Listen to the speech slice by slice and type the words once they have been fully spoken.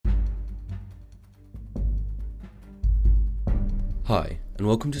Hi, and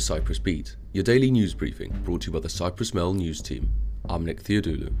welcome to Cyprus Beat, your daily news briefing brought to you by the Cyprus Mail news team. I'm Nick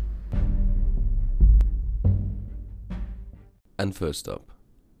Theodoulou. And first up,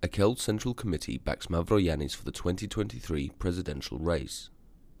 Akel Central Committee backs Mavroyiannis for the 2023 presidential race.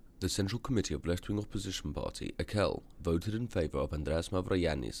 The Central Committee of left-wing opposition party, Akel, voted in favour of Andreas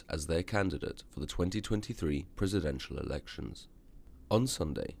Mavroyiannis as their candidate for the 2023 presidential elections. On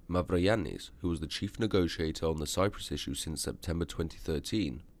Sunday, Mavroyiannis, who was the chief negotiator on the Cyprus issue since September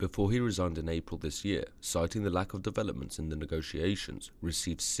 2013, before he resigned in April this year, citing the lack of developments in the negotiations,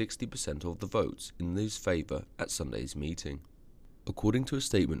 received 60% of the votes in his favour at Sunday's meeting. According to a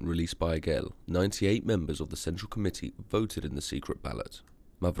statement released by Akel, 98 members of the Central Committee voted in the secret ballot.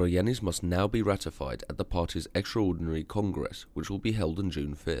 Mavroyiannis must now be ratified at the party's extraordinary congress, which will be held on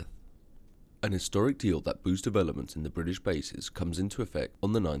June 5th. An historic deal that boosts development in the British bases comes into effect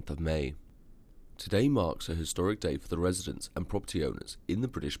on the 9th of May. Today marks a historic day for the residents and property owners in the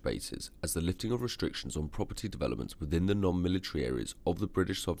British bases as the lifting of restrictions on property developments within the non-military areas of the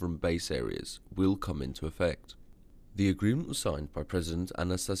British sovereign base areas will come into effect. The agreement was signed by President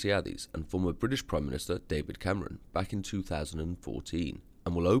Anastasiadis and former British Prime Minister David Cameron back in 2014.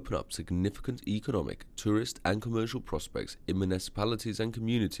 And will open up significant economic, tourist and commercial prospects in municipalities and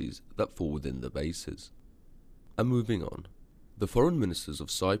communities that fall within the bases. And moving on, the foreign ministers of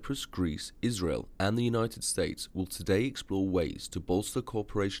Cyprus, Greece, Israel and the United States will today explore ways to bolster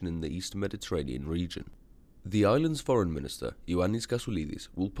cooperation in the Eastern Mediterranean region. The island's foreign minister, Ioannis Kassoulidis,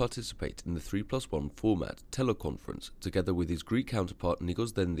 will participate in the 3+1 format teleconference together with his Greek counterpart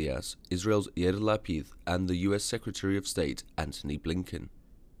Nikos Dendias, Israel's Yair Lapid and the US Secretary of State Antony Blinken.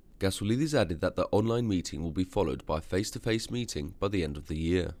 Kassoulidis added that the online meeting will be followed by a face-to-face meeting by the end of the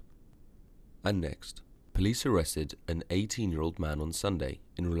year. And next, police arrested an 18-year-old man on Sunday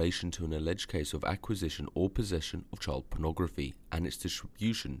in relation to an alleged case of acquisition or possession of child pornography and its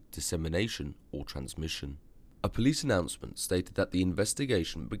distribution, dissemination or transmission. A police announcement stated that the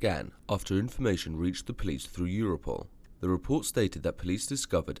investigation began after information reached the police through Europol. The report stated that police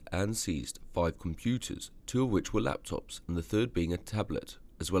discovered and seized 5 computers, 2 of which were laptops and the third being a tablet,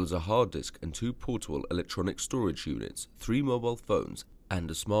 as well as a hard disk and 2 portable electronic storage units, 3 mobile phones and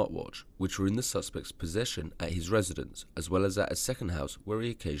a smartwatch, which were in the suspect's possession at his residence, as well as at a second house where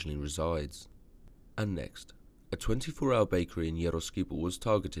he occasionally resides. And next, a 24-hour bakery in Yeroskipou was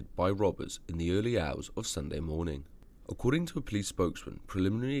targeted by robbers in the early hours of Sunday morning. According to a police spokesman,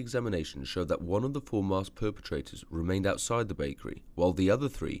 preliminary examinations showed that one of the 4 masked perpetrators remained outside the bakery, while the other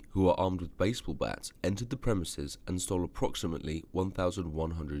 3, who were armed with baseball bats, entered the premises and stole approximately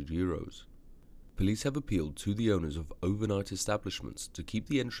 €1,100. Police have appealed to the owners of overnight establishments to keep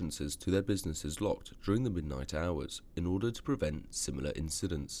the entrances to their businesses locked during the midnight hours in order to prevent similar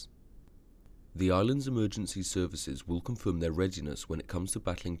incidents. The island's emergency services will confirm their readiness when it comes to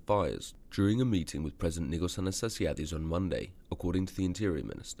battling fires during a meeting with President Nikos Anastasiadis on Monday, according to the Interior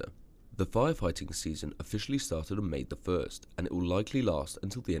Minister. The firefighting season officially started on May the 1st, and it will likely last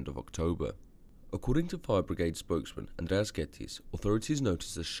until the end of October. According to Fire Brigade spokesman Andreas Getis, authorities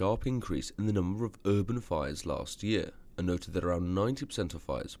noticed a sharp increase in the number of urban fires last year, and noted that around 90% of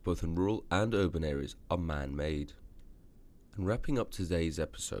fires, both in rural and urban areas, are man-made. And wrapping up today's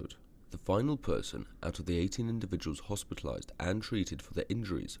episode, the final person out of the 18 individuals hospitalised and treated for their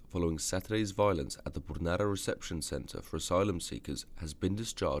injuries following Saturday's violence at the Burnara Reception Centre for Asylum Seekers has been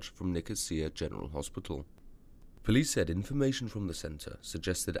discharged from Nicosia General Hospital. Police said information from the centre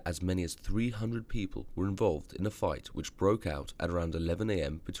suggested as many as 300 people were involved in a fight which broke out at around 11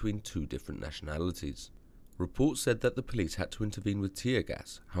 a.m. between 2 different nationalities. Reports said that the police had to intervene with tear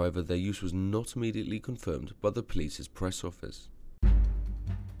gas, however their use was not immediately confirmed by the police's press office.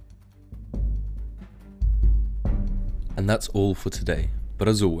 And that's all for today, but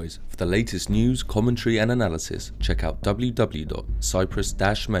as always, for the latest news, commentary and analysis, check out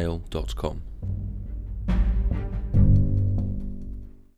www.cyprus-mail.com.